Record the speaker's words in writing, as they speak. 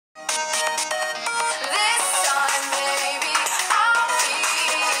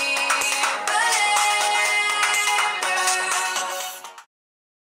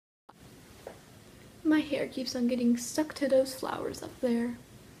keeps on getting stuck to those flowers up there.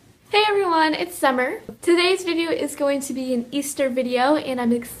 Hey everyone, it's Summer. Today's video is going to be an Easter video, and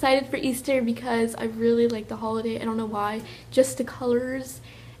I'm excited for Easter because I really like the holiday. I don't know why. Just the colors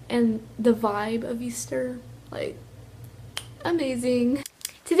and the vibe of Easter. Like, amazing.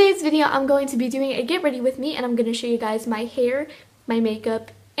 Today's video I'm going to be doing a get ready with me, and I'm going to show you guys my hair, my makeup,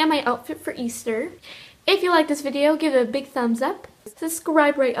 and my outfit for Easter. If you like this video, give it a big thumbs up.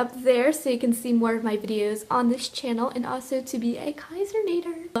 Subscribe right up there so you can see more of my videos on this channel, and also to be a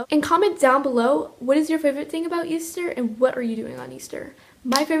Kaisernator. And comment down below, what is your favorite thing about Easter and what are you doing on Easter?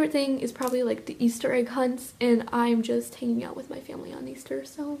 My favorite thing is probably like the Easter egg hunts, and I'm just hanging out with my family on Easter,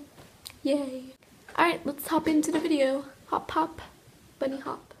 so yay. Alright, let's hop into the video. Hop hop, bunny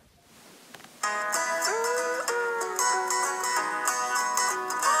hop.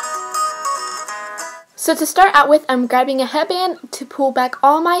 So to start out with, I'm grabbing a headband to pull back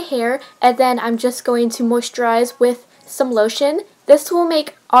all my hair, and then I'm just going to moisturize with some lotion. This will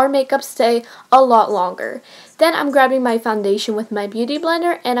make our makeup stay a lot longer. Then I'm grabbing my foundation with my beauty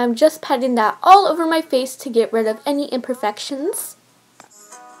blender, and I'm just patting that all over my face to get rid of any imperfections.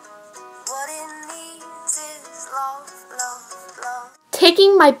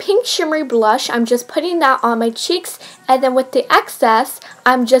 Taking my pink shimmery blush, I'm just putting that on my cheeks, and then with the excess,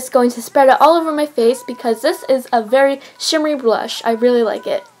 I'm just going to spread it all over my face because this is a very shimmery blush. I really like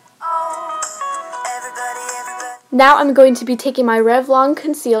it. Now I'm going to be taking my Revlon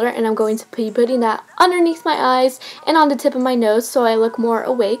concealer, and I'm going to be putting that underneath my eyes and on the tip of my nose so I look more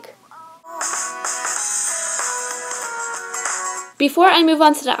awake. Before I move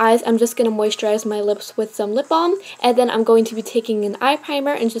on to the eyes, I'm just going to moisturize my lips with some lip balm, and then I'm going to be taking an eye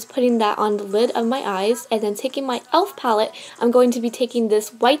primer and just putting that on the lid of my eyes, and then taking my e.l.f. palette, I'm going to be taking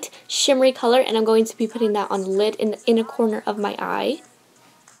this white shimmery color, and I'm going to be putting that on the lid in the inner corner of my eye.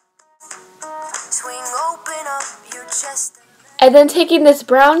 And then taking this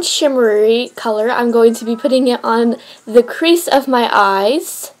brown shimmery color, I'm going to be putting it on the crease of my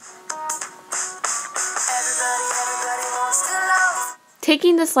eyes.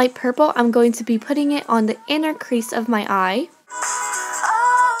 Taking this light purple, I'm going to be putting it on the inner crease of my eye.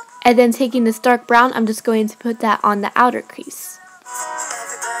 And then taking this dark brown, I'm just going to put that on the outer crease.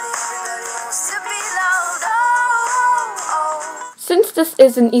 Since this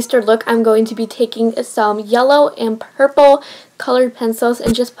is an Easter look, I'm going to be taking some yellow and purple colored pencils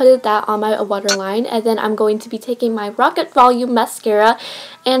and just put that on my waterline. And then I'm going to be taking my Rocket Volume mascara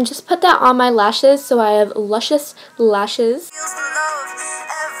and just put that on my lashes so I have luscious lashes.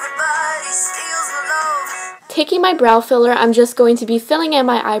 Taking my brow filler, I'm just going to be filling in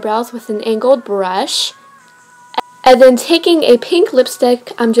my eyebrows with an angled brush. And then taking a pink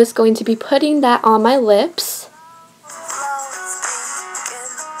lipstick, I'm just going to be putting that on my lips.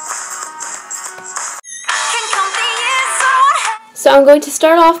 So I'm going to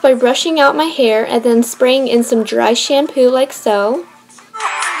start off by brushing out my hair and then spraying in some dry shampoo like so.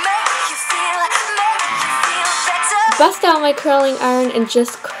 Bust out my curling iron and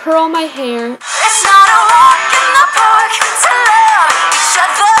just curl my hair. It's not a walk in the park to love each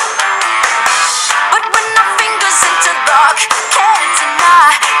other, but when our fingers interlock, can't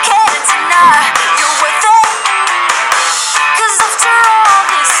deny you're worth it. 'Cause after all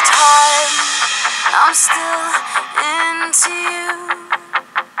this time, I'm still into you.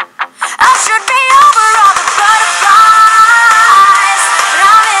 I should be over all the butterflies, but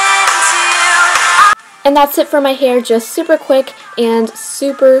I'm into you. And that's it for my hair, just super quick and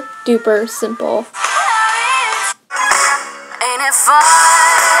super duper simple.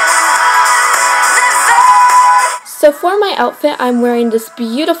 So for my outfit, I'm wearing this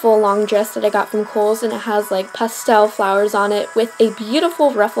beautiful long dress that I got from Kohl's, and it has like pastel flowers on it with a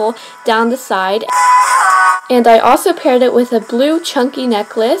beautiful ruffle down the side. And I also paired it with a blue chunky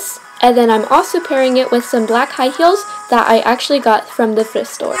necklace, and then I'm also pairing it with some black high heels that I actually got from the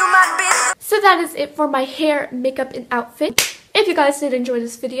thrift store. So that is it for my hair, makeup, and outfit. If you guys did enjoy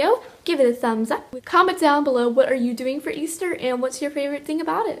this video, give it a thumbs up. Comment down below what are you doing for Easter and what's your favorite thing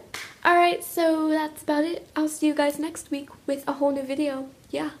about it. Alright, so that's about it. I'll see you guys next week with a whole new video.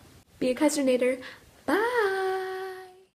 Yeah, be a Kaisernator. Bye!